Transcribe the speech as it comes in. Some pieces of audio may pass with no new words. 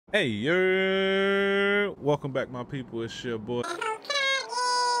Hey, welcome back, my people. It's your boy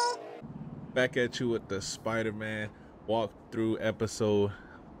back at you with the Spider-Man walkthrough episode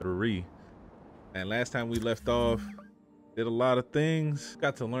 3. And last time we left off, did a lot of things,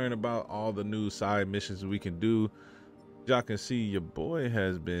 got to learn about all the new side missions we can do. Y'all can see your boy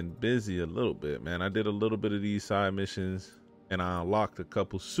has been busy a little bit, man. I did a little bit of these side missions and I unlocked a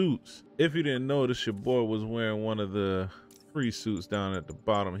couple suits. If you didn't notice, your boy was wearing one of the free suits down at the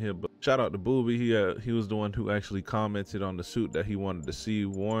bottom here, but shout out to Booby. He was the one who actually commented on the suit that he wanted to see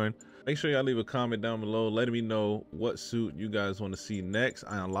worn. Make sure y'all leave a comment down below letting me know what suit you guys want to see next.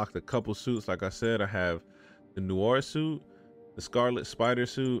 I unlocked a couple suits. Like I said, I have the Noir suit, the Scarlet Spider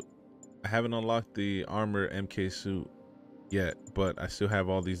suit. I haven't unlocked the Armor MK suit yet, but I still have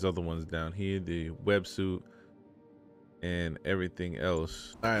all these other ones down here, the web suit and everything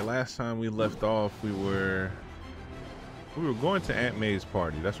else. All right, last time we left off, we were going to Aunt May's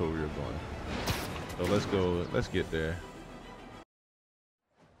party. That's where we were going. So let's go. Let's get there.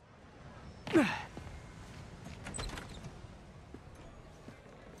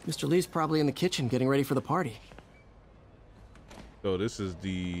 Mr. Lee's probably in the kitchen getting ready for the party. So this is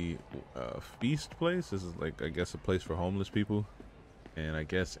the feast place. This is like, I guess, a place for homeless people. And I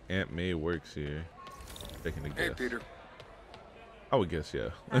guess Aunt May works here. Taking a guess. Hey, Peter. I would guess, yeah.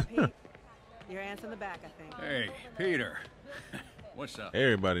 Pete. Your aunt's in the back, I think. Hey, Peter. What's up?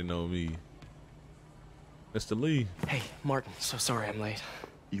 Everybody know me. Mr. Lee. Hey, Martin, so sorry I'm late.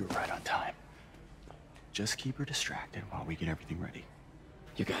 You were right on time. Just keep her distracted while we get everything ready.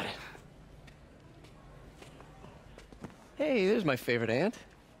 You got it. Hey, there's my favorite aunt.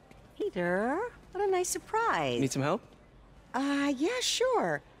 Peter, what a nice surprise. Need some help? Yeah,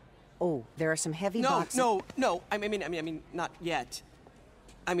 sure. Oh, there are some heavy boxes. No. I mean, not yet.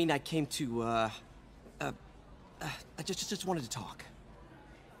 I mean, I came to, I just wanted to talk.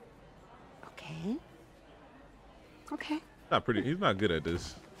 Okay. Okay. Not pretty. He's not good at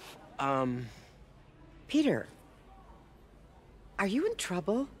this. Peter, are you in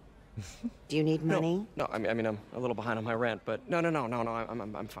trouble? Do you need money? No, I mean, I'm a little behind on my rent, but no,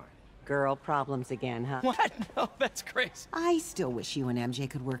 I'm fine. Girl problems again, huh? What? No, that's crazy. I still wish you and MJ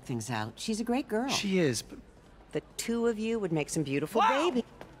could work things out. She's a great girl. She is, but... The two of you would make some beautiful babies.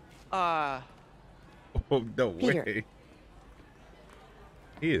 Oh, no Peter. way.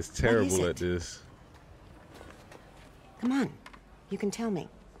 He is terrible at this. Come on, you can tell me.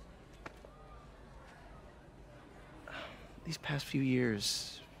 These past few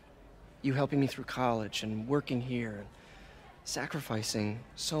years, you helping me through college and working here and sacrificing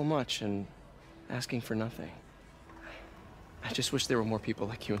so much and asking for nothing. I just wish there were more people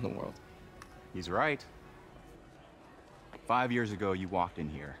like you in the world. He's right. 5 years ago, you walked in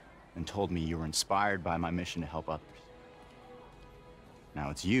here and told me you were inspired by my mission to help others.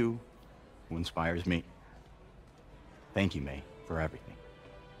 Now it's you who inspires me. Thank you, May, for everything.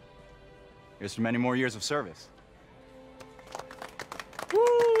 Here's to many more years of service.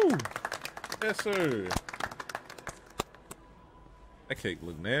 Woo! Yes, sir. That cake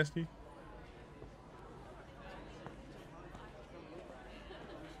look nasty.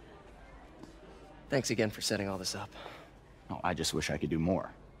 Thanks again for setting all this up. Oh, I just wish I could do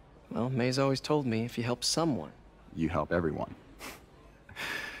more. Well, May's always told me if you help someone. You help everyone.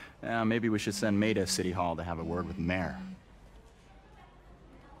 Maybe we should send May to City Hall to have a word with the mayor.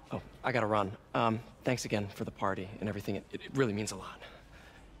 Oh, I gotta run. Thanks again for the party and everything. It really means a lot.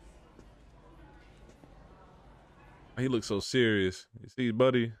 He looks so serious. You see,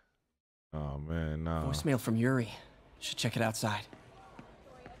 buddy? Oh, man, no. Voicemail from Yuri. Should check it outside.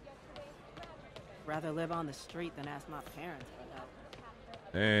 Rather live on the street than ask my parents for help.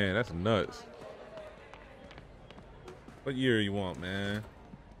 Man, that's nuts. What year you want, man?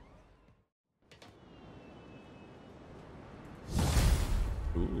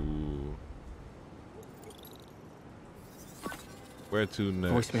 Ooh. Where to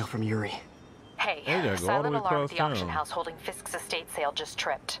next? Voicemail from Yuri. Hey, There you go, all the silent way alarm across at the auction town. house holding Fisk's estate sale just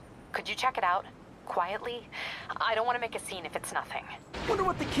tripped. Could you check it out? Quietly? I don't want to make a scene if it's nothing. Wonder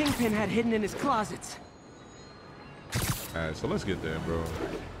what the Kingpin had hidden in his closets. All right, so let's get there, bro.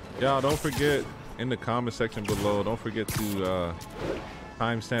 Y'all, don't forget in the comment section below, don't forget to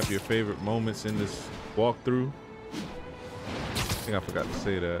timestamp your favorite moments in this walkthrough. I think I forgot to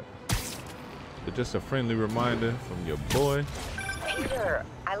say that. But just a friendly reminder from your boy. Peter,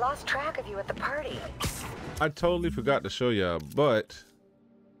 I lost track of you at the party. I totally forgot to show y'all, but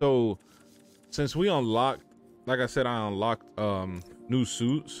so since we unlocked, like I said, I unlocked new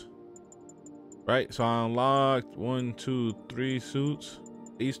suits, right? So I unlocked 1, 2, 3 suits.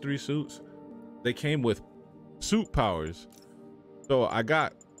 These 3 suits, they came with suit powers. So I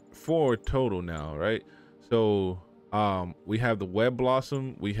got four total now, right? So we have the Web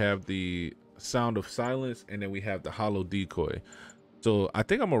Blossom, we have the Sound of Silence, and then we have the Hollow Decoy. So I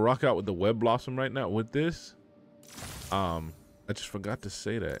think I'm gonna rock out with the Web Blossom right now with this. I just forgot to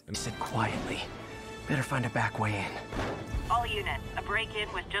say that. And Sit quietly. Better find a back way in. All units, a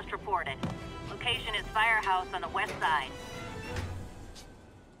break-in was just reported. Location is Firehouse on the west side.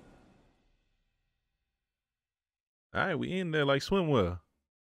 all right, we in there like swimwear.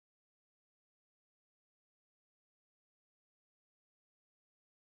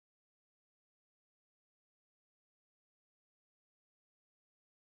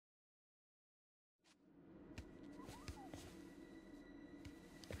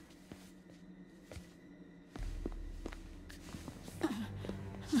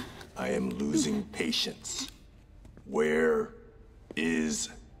 I am losing patience. Where is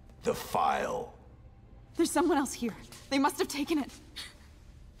the file? There's someone else here. They must have taken it.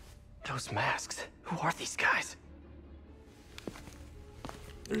 Those masks. Who are these guys?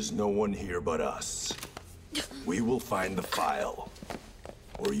 There's no one here but us. We will find the file,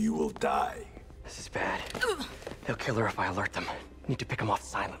 or you will die. This is bad. They'll kill her if I alert them. Need to pick them off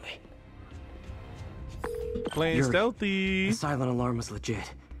silently. Playing Yuri, stealthy. The silent alarm was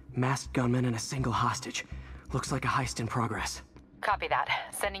legit. Masked gunmen and a single hostage. Looks like a heist in progress. Copy that.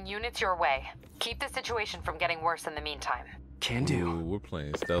 Sending units your way. Keep the situation from getting worse in the meantime. Can do. Ooh, we're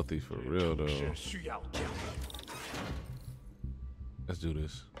playing stealthy for real though. Let's do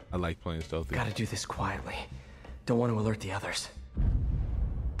this. I like playing stealthy. Gotta do this quietly. Don't want to alert the others.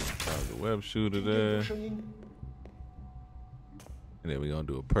 The web shooter there. And then we're gonna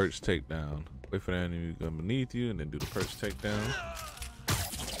do a perch takedown. Wait for the enemy to come beneath you and then do the perch takedown.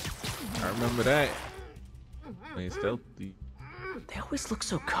 I remember that. Playing stealthy. They always look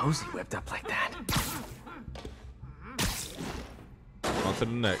so cozy whipped up like that. On to the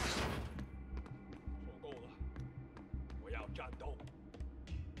next.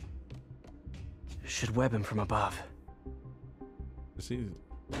 Should web him from above. This is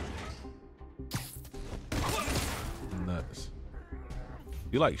nuts.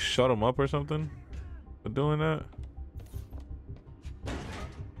 You like shut him up or something for doing that?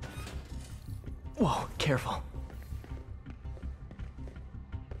 Whoa, careful.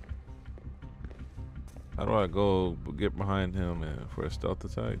 How do I go get behind him and for a stealth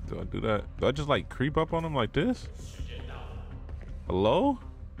attack? Do I do that? Do I just like creep up on him like this? Hello?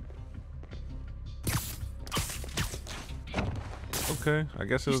 Okay, I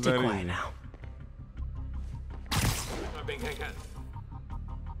guess it was Stay that quiet easy. now.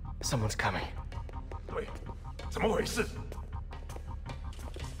 Someone's coming. Come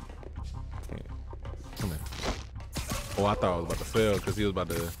here. Oh, I thought I was about to fail because he was about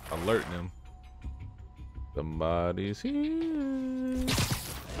to alert them. Somebody's here.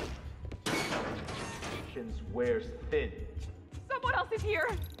 Wears thin. Someone else is here.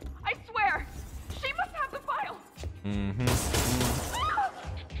 I swear. She must have the file.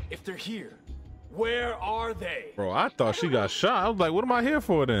 If they're here, where are they? Bro, I thought she got shot. I was like, what am I here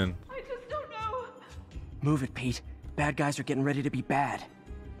for then? I just don't know. Move it, Pete. Bad guys are getting ready to be bad.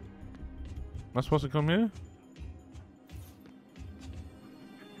 Am I supposed to come here?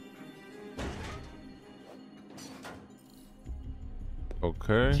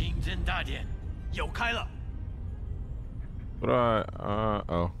 Okay. What do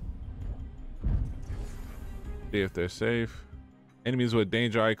oh. See if they're safe. Enemies with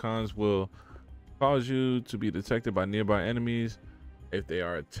danger icons will cause you to be detected by nearby enemies if they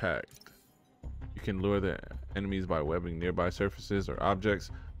are attacked. You can lure the enemies by webbing nearby surfaces or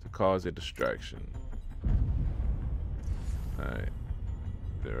objects to cause a distraction. Alright.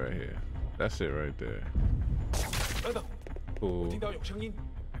 They're right here. That's it right there. Cool.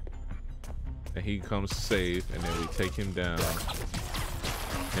 And he comes safe, and then we take him down.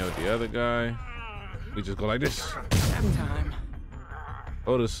 And with the other guy, we just go like this. Time.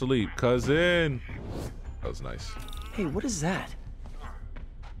 Go to sleep, cousin. That was nice. Hey, what is that?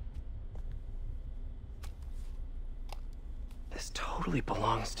 This totally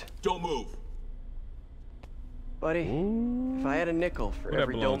belongs to... Don't move. Buddy, if I had a nickel for Who that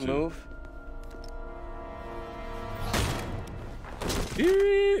every belong don't to? move...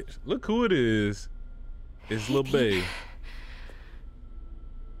 Look who it is. It's Lil Bae.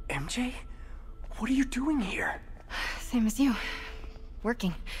 MJ? What are you doing here? Same as you.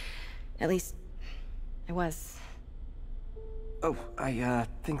 Working. At least, I was. Oh, I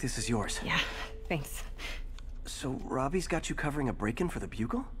think this is yours. Yeah, thanks. So Robbie's got you covering a break-in for the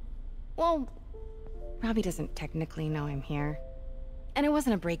Bugle? Well, Robbie doesn't technically know I'm here. And it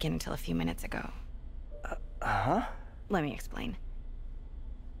wasn't a break-in until a few minutes ago. Uh-huh? Let me explain.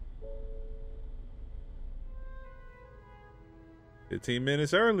 15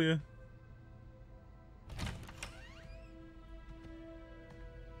 minutes earlier.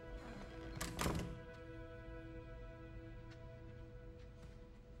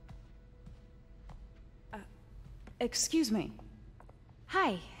 Excuse me.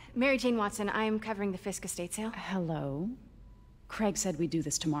 Hi, Mary Jane Watson. I'm covering the Fisk estate sale. Hello. Craig said we'd do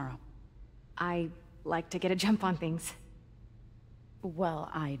this tomorrow. I like to get a jump on things.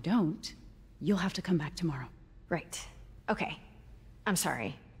 Well, I don't. You'll have to come back tomorrow. Right. Okay. I'm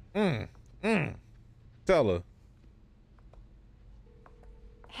sorry. Tell her.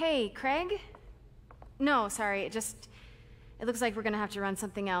 Hey, Craig? No, sorry. It looks like we're gonna have to run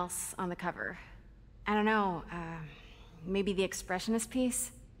something else on the cover. I don't know, maybe the expressionist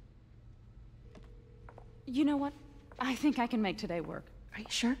piece? You know what? I think I can make today work. Are you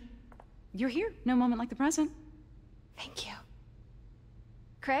sure? You're here. No moment like the present. Thank you.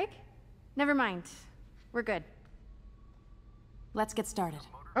 Craig? Never mind. We're good. Let's get started.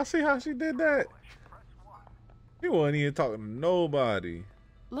 I see how she did that. She wasn't even talking to nobody.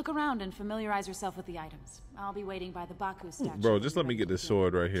 Look around and familiarize yourself with the items. I'll be waiting by the Baku statue. Bro, just let me get this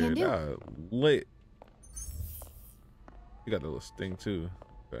sword right here. That lit. You got the little sting too.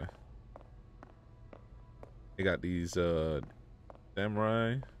 Okay. You got these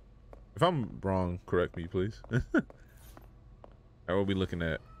samurai. If I'm wrong, correct me, please. I will be looking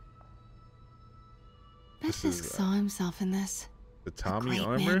at. Fisk saw himself in this. The Tommy a great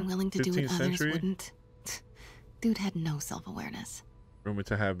armor. Man willing to do 15th what century. others wouldn't. Dude had no self-awareness. Rumored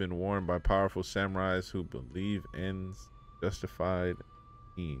to have been worn by powerful samurais who believe ends justified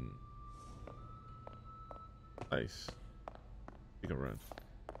means. Nice. You can run.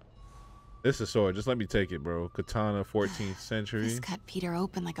 This is a sword. Just let me take it, bro. Katana, 14th century. Fisk cut Peter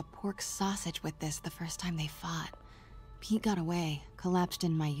open like a pork sausage with this the first time they fought. Pete got away, collapsed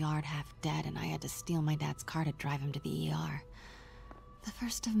in my yard half dead, and I had to steal my dad's car to drive him to the ER. The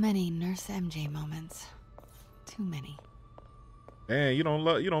first of many Nurse MJ moments. Too many. Man, you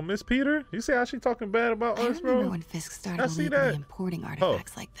don't miss Peter? You see how she talking bad about us, bro? I remember when Fisk started illegally importing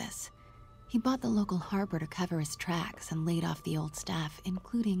artifacts like this. He bought the local harbor to cover his tracks and laid off the old staff,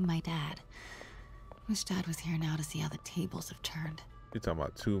 including my dad. Wish Dad was here now to see how the tables have turned. You talking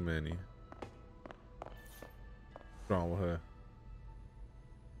about too many. What's wrong with her?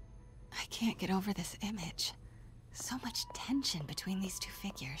 I can't get over this image. So much tension between these two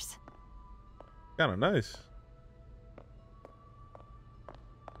figures. Kinda nice.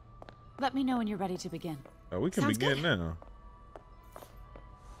 Let me know when you're ready to begin. We can begin now.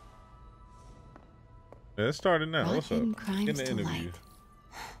 Yeah, let's start it now. What's up? In the interview.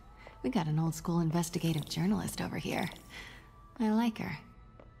 We got an old school investigative journalist over here. I like her.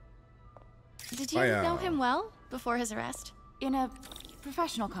 Did you know him well before his arrest? In a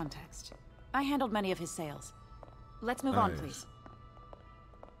professional context. I handled many of his sales. Let's move on, please.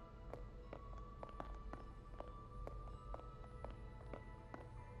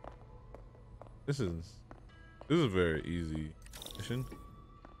 This is a very easy mission.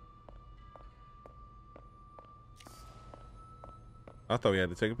 I thought we had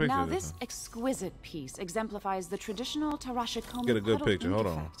to take a picture. Now this exquisite piece exemplifies the traditional Tarashikomi. Get a good picture. Hold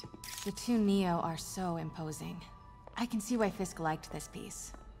on. The two Neo are so imposing. I can see why Fisk liked this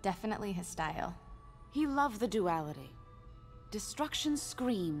piece. Definitely his style. He loved the duality. Destruction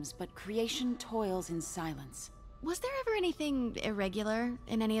screams, but creation toils in silence. Was there ever anything irregular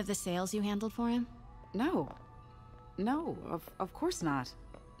in any of the sales you handled for him? No. No, of course not.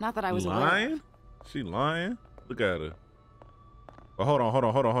 Not that I was aware lying? She lying? Look at her. But hold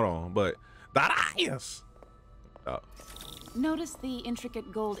on. But that is. Notice the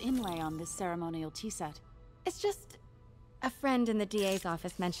intricate gold inlay on this ceremonial tea set. It's just a friend in the DA's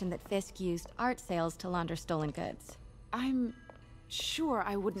office mentioned that Fisk used art sales to launder stolen goods. I'm sure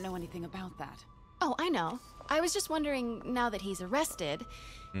I wouldn't know anything about that. Oh, I know. I was just wondering, now that he's arrested,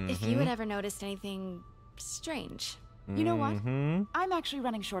 if you had ever noticed anything strange. You know what? I'm actually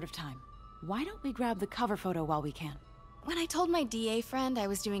running short of time. Why don't we grab the cover photo while we can? When I told my DA friend I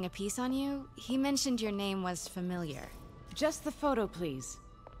was doing a piece on you, he mentioned your name was familiar. Just the photo, please.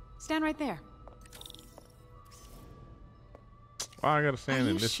 Stand right there. Why I gotta stand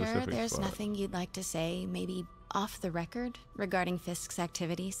in this specific spot? Are you sure there's spot? nothing you'd like to say, maybe off the record, regarding Fisk's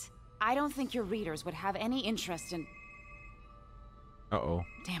activities? I don't think your readers would have any interest in... Uh-oh.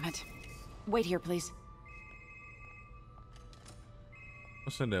 Damn it. Wait here, please.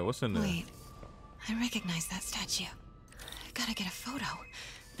 What's in there? What's in there? Wait. I recognize that statue. I gotta get a photo.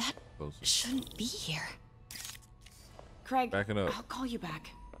 That shouldn't be here. Craig, backing up. I'll call you back.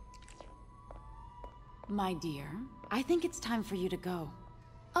 My dear, I think it's time for you to go.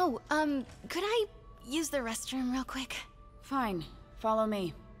 Oh, could I use the restroom real quick? Fine. Follow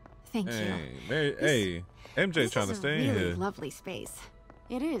me. Thank you. Hey, MJ trying to stay in really here. Lovely space.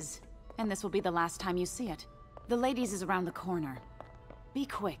 It is. And this will be the last time you see it. The ladies is around the corner. Be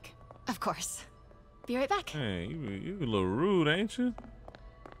quick. Of course. Be right back. Hey, you a little rude, ain't you?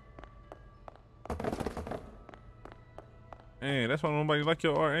 Hey, that's why nobody like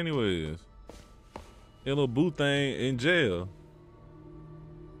your art anyways. Your little boo thing in jail.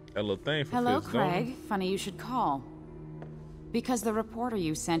 That little thing for Hello, Fitz, don't Craig. it? Funny you should call. Because the reporter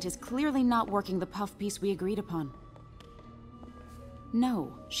you sent is clearly not working the puff piece we agreed upon.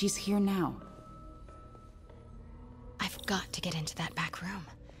 No, she's here now. I've got to get into that back room.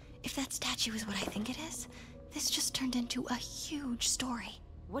 If that statue is what I think it is, this just turned into a huge story.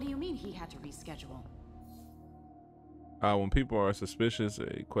 What do you mean he had to reschedule? When people are suspicious,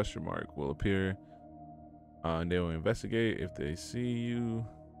 a question mark will appear. And they will investigate if they see you.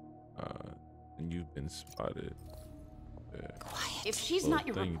 And you've been spotted. Yeah. Quiet. If she's not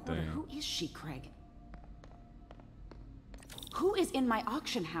your reporter, who is she, Craig? Who is in my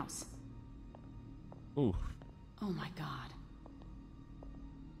auction house? Ooh. Oh my god.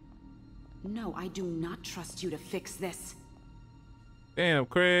 No, I do not trust you to fix this. Damn,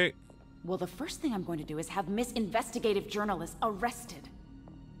 Craig. Well, the first thing I'm going to do is have Miss Investigative Journalist arrested.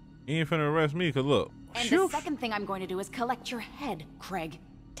 You ain't finna arrest me, cause look. And Shoo. the second thing I'm going to do is collect your head, Craig.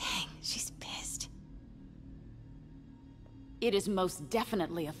 Dang, she's pissed. It is most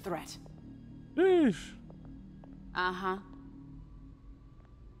definitely a threat. Sheesh. Uh-huh.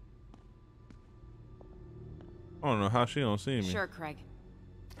 I don't know how she don't see me. Sure, Craig.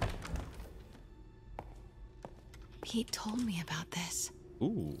 Pete told me about this.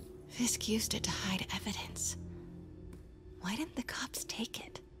 Ooh. Fisk used it to hide evidence. Why didn't the cops take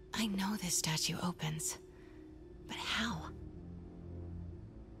it? I know this statue opens, but how?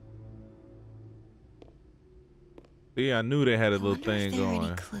 Yeah, I knew they had a I little wonder if thing there are going.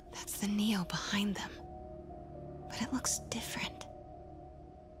 any That's the Neo behind them, but it looks different.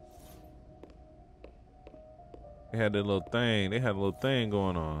 They had that little thing. They had a little thing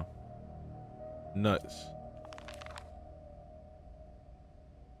going on. Nuts.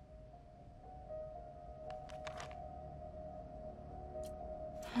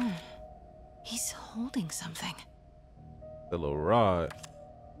 He's holding something. That little rod.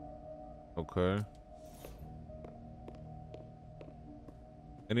 Okay.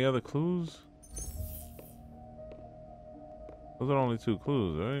 Any other clues? Those are only 2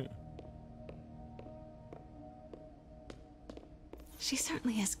 clues, right? She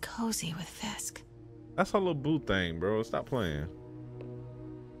certainly is cozy with Fisk. That's a little boot thing, bro. Stop playing.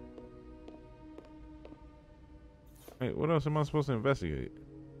 Hey, what else am I supposed to investigate?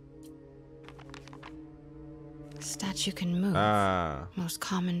 Statue can move. Ah. Most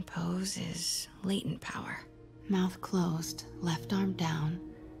common pose is latent power. Mouth closed, left arm down,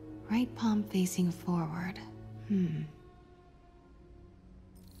 right palm facing forward.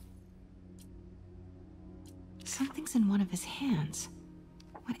 Something's in one of his hands.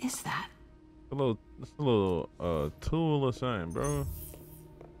 What is that? It's a little tool or something, bro.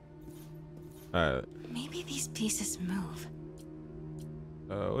 Alright. Maybe these pieces move.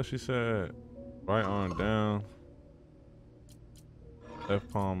 What she said? Right arm down.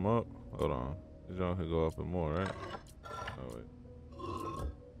 Left palm up. Hold on. This joint could go up and more, right? Oh wait.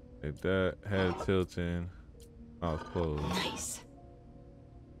 Like that. Head tilting. Mouth closed. Nice.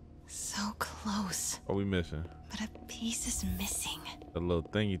 So close. What we missing? But a piece is missing. The little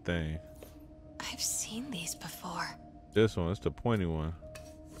thingy thing. I've seen these before. This one. It's the pointy one.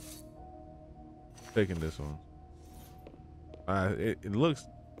 Taking this one. It looks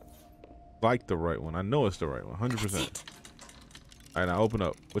like the right one. I know it's the right one. 100%. All right, now open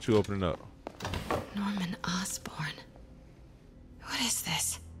up. What you opening up? Norman Osborn. What is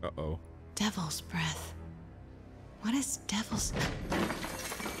this? Uh-oh. Devil's breath. What is devil's...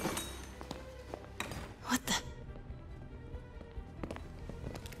 What the...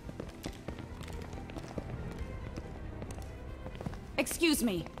 Excuse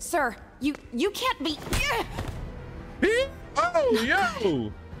me, sir. You can't be... Oh,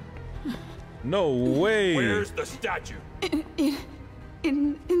 yo! No way. Where's the statue?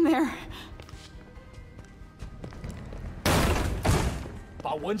 In there.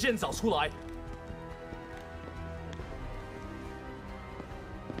 把文件找出来。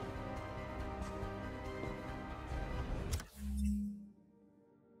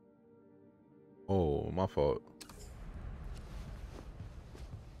 Oh, my fault.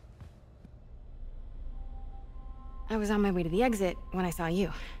 I was on my way to the exit when I saw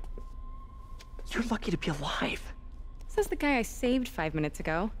you. You're lucky to be alive. Says the guy I saved 5 minutes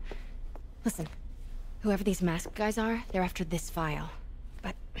ago. Listen, Whoever these masked guys are, they're after this file.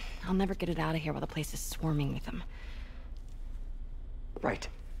 But I'll never get it out of here while the place is swarming with them. Right.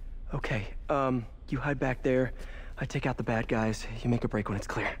 Okay, you hide back there. I take out the bad guys. You make a break when it's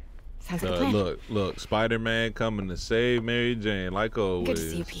clear. Sounds like a plan. Look, Spider-Man coming to save Mary Jane, like always. Good to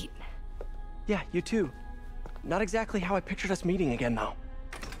see you, Pete. Yeah, you too. Not exactly how I pictured us meeting again, though.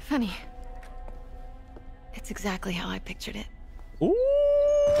 Funny. It's exactly how I pictured it. Ooh,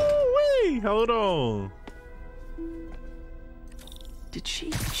 wait, hold on. Did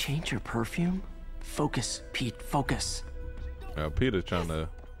she change her perfume? Focus, Pete, focus. Peter trying to...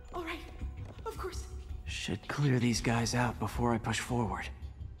 All right, of course. Should clear these guys out before I push forward.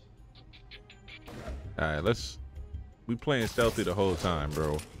 All right, we playing stealthy the whole time,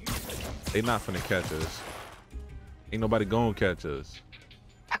 bro. They not finna catch us. Ain't nobody gonna catch us.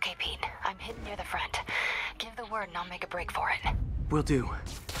 Okay, Pete, I'm hidden near the front. Give the word and I'll make a break for it. Will do.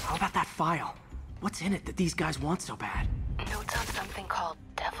 How about that file? What's in it that these guys want so bad? Notes on something called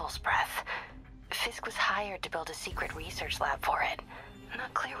Devil's Breath. Fisk was hired to build a secret research lab for it.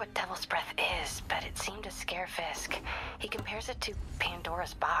 Not clear what Devil's Breath is, but it seemed to scare Fisk. He compares it to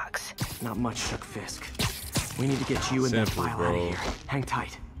Pandora's box. Not much shook Fisk. We need to get you and that file out of here. Hang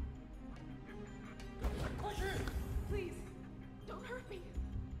tight. Please, don't hurt me.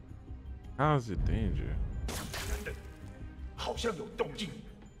 How's it danger?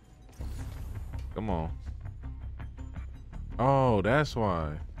 Come on. Oh, that's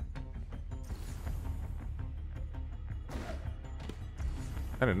why.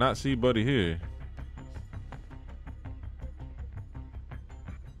 I did not see Buddy here.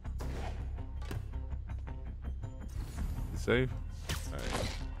 Safe? All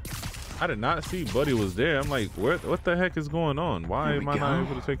right. I did not see Buddy was there. I'm like, what the heck is going on? Why am I not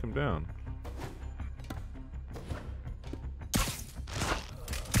able to take him down?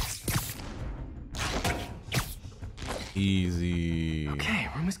 Easy. Okay,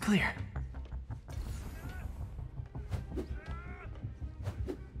 room is clear.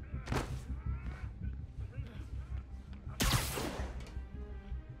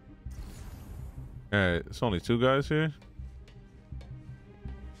 Alright, it's only two guys here?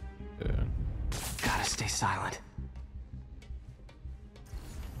 Yeah. Gotta stay silent.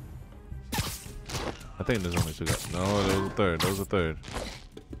 I think there's only two guys. No, there was a third. There was a third.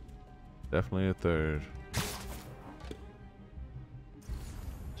 Definitely a third.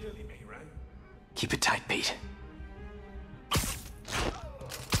 Keep it tight, Pete.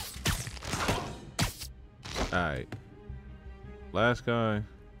 Alright. Last guy.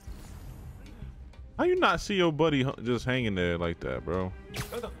 How you not see your buddy just hanging there like that, bro?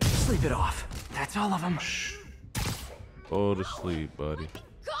 Sleep it off. That's all of them. Shh. Go to sleep, buddy.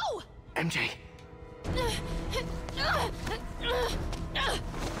 Go! MJ.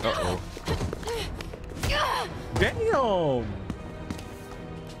 Uh-oh. Damn!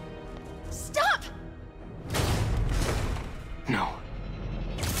 Stop! No.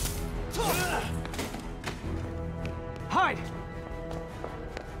 Hide!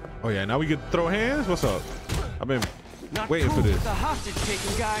 Oh yeah, now we get to throw hands? What's up? I've been Not waiting cool for this. with the hostage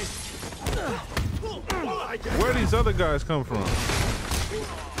taking, guys. Where these other guys come from?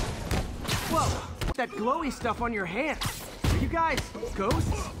 Whoa, that glowy stuff on your hand. Are you guys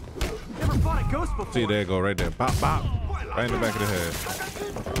ghosts? Never fought a ghost before. See, there you go, right there. Bop, bop. Right in the back of the head.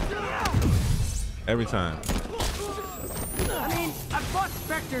 Every time. I mean, I've fought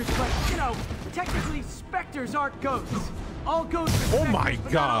specters, but, you know, technically specters aren't ghosts. All ghosts are specters, Oh my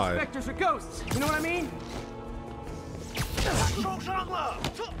but God. not all specters are ghosts. You know what I mean?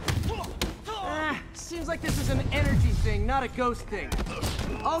 Seems like this is an energy thing, not a ghost thing.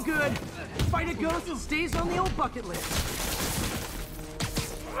 All good. Fight a ghost and stays on the old bucket list.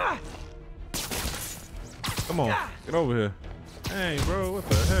 Come on, get over here. Hey, bro, what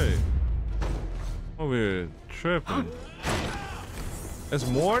the heck? Over here, tripping. There's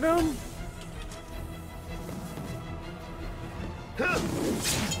more of them?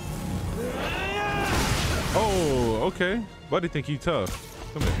 Oh, okay. Buddy think he tough.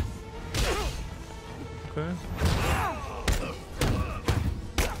 Come here. Okay.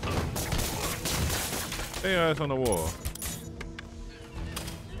 Stay your ass on the wall.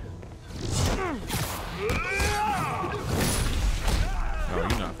 No,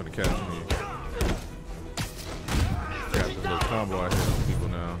 you're not gonna catch me. Got this little combo out here on people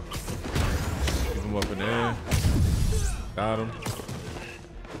now. Keep him up in there. Got him.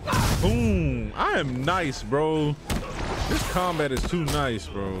 Boom! I am nice, bro. This combat is too nice,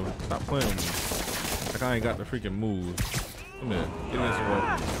 bro. Stop playing with me. Like I ain't got the freaking moves. Come here. Get this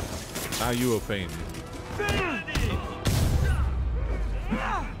weapon. Now you a pain.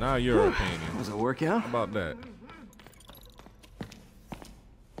 Now you're a painting. Was it a workout? How about that?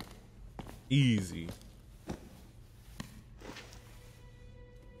 Easy.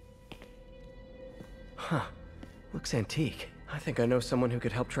 Huh. Looks antique. I think I know someone who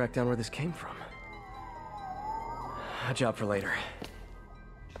could help track down where this came from. A job for later.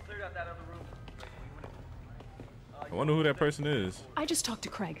 I wonder who that person is. I just talked to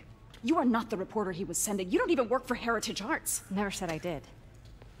Craig. You are not the reporter he was sending. You don't even work for Heritage Arts. Never said I did.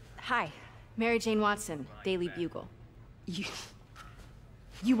 Hi, Mary Jane Watson, Daily Bugle. You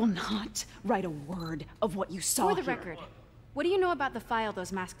will not write a word of what you saw For the here. record, what do you know about the file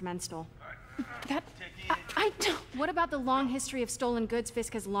those masked men stole? That... I don't... What about the long history of stolen goods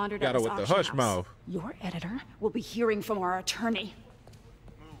Fisk has laundered Got at her his with the auction hush house? mouth. Your editor will be hearing from our attorney.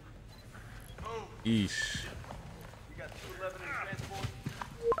 Eesh.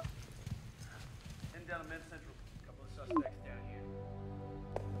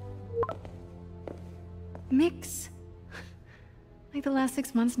 Mix. Like the last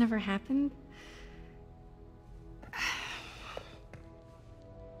 6 months never happened?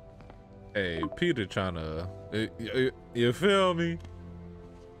 Hey, Peter trying to, you feel me?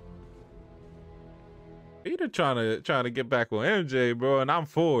 Peter trying to get back with MJ, bro, and I'm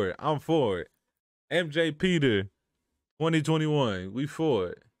for it. I'm for it. MJ Peter, 2021, we for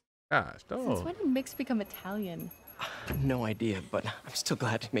it. Gosh, dog. Since when did Mix become Italian? No idea, but I'm still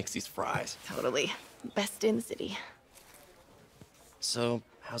glad he makes these fries. Totally. Best in the city. So,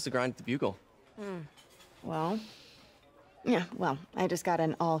 how's the grind at the Bugle? Well, I just got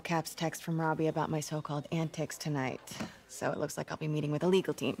an all-caps text from Robbie about my so-called antics tonight. So it looks like I'll be meeting with a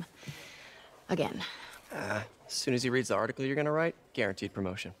legal team. Again. As soon as he reads the article you're gonna write, guaranteed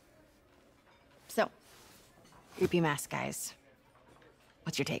promotion. So, creepy mask guys.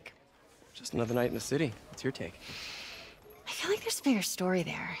 What's your take? Just another night in the city. What's your take? I feel like there's a bigger story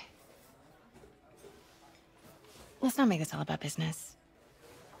there. Let's not make this all about business.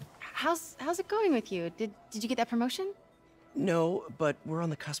 How's it going with you? Did you get that promotion? No, but we're on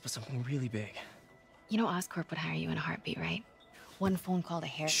the cusp of something really big. You know Oscorp would hire you in a heartbeat, right? One phone call to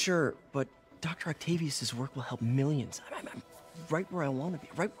Harry. Sure, but Dr. Octavius's work will help millions. I'm right where I want to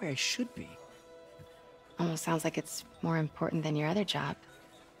be, right where I should be. Almost sounds like it's more important than your other job.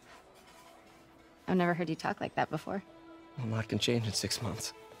 I've never heard you talk like that before. A lot can change in 6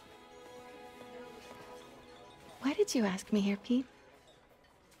 months. Why did you ask me here, Pete?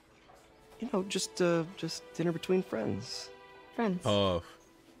 You know, just dinner between friends. Friends. Tough.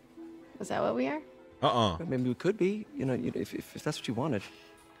 Is that what we are? Maybe we could be, you know, if that's what you wanted.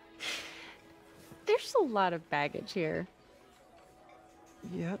 There's a lot of baggage here.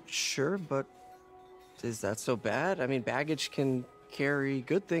 Yeah, sure, but is that so bad? I mean, baggage can carry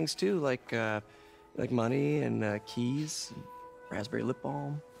good things too, like money and keys, and raspberry lip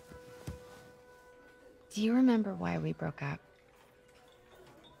balm. Do you remember why we broke up?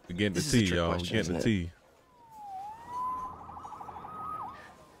 We're getting the This is a tea, trick y'all. We're question, getting the isn't it? tea.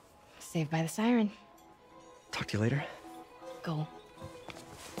 Saved by the siren. Talk to you later. Go.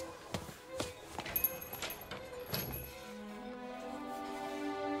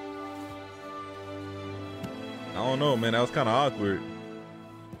 I don't know, man. That was kind of awkward.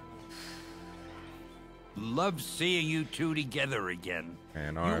 Love seeing you two together again.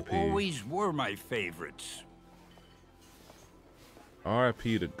 And You R.I.P. always were my favorites.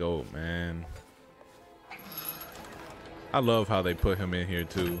 R.I.P. to GOAT, man. I love how they put him in here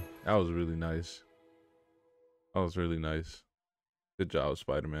too. That was really nice. That was really nice. Good job,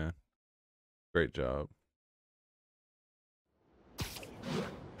 Spider-Man. Great job.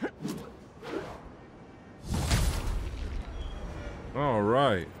 All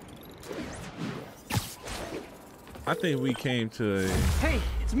right. I think we came to a... Hey,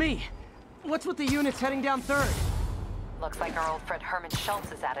 it's me. What's with the units heading down 3rd? Looks like our old friend Herman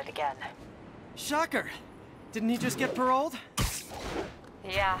Schultz is at it again. Shocker. Didn't he just get paroled?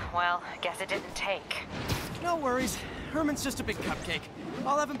 Yeah, well, guess it didn't take. No worries. Herman's just a big cupcake.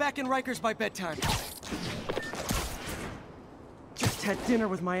 I'll have him back in Rikers by bedtime. Just had dinner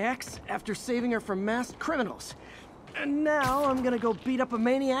with my ex after saving her from masked criminals. And now I'm gonna go beat up a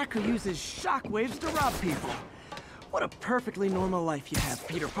maniac who uses shockwaves to rob people. What a perfectly normal life you have,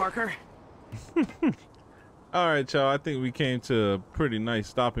 Peter Parker. All right, y'all. I think we came to a pretty nice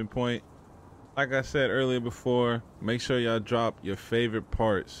stopping point. Like I said earlier before, make sure y'all drop your favorite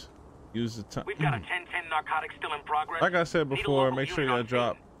parts. Use the time. We've got a 10-10 narcotic still in progress. Like I said Need a before, local make sure unit y'all on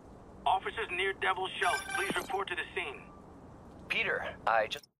drop. scene. Officers near Devil's Shelf, please report to the scene. Peter, I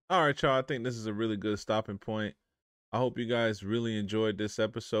just... All right, y'all. I think this is a really good stopping point. I hope you guys really enjoyed this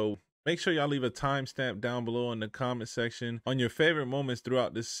episode. Make sure y'all leave a timestamp down below in the comment section on your favorite moments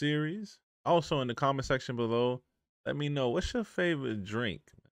throughout this series. Also in the comment section below, let me know what's your favorite drink.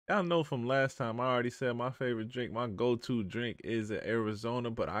 Y'all know from last time I already said my favorite drink, my go-to drink is in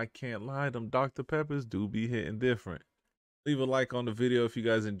Arizona, but I can't lie, them Dr. Peppers do be hitting different. Leave a like on the video if you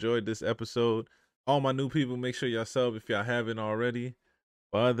guys enjoyed this episode. All my new people, make sure y'all sub if y'all haven't already.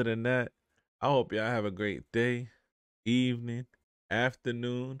 But other than that, I hope y'all have a great day, evening,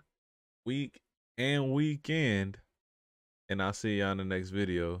 afternoon, week, and weekend. And I'll see y'all in the next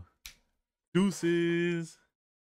video. Deuces.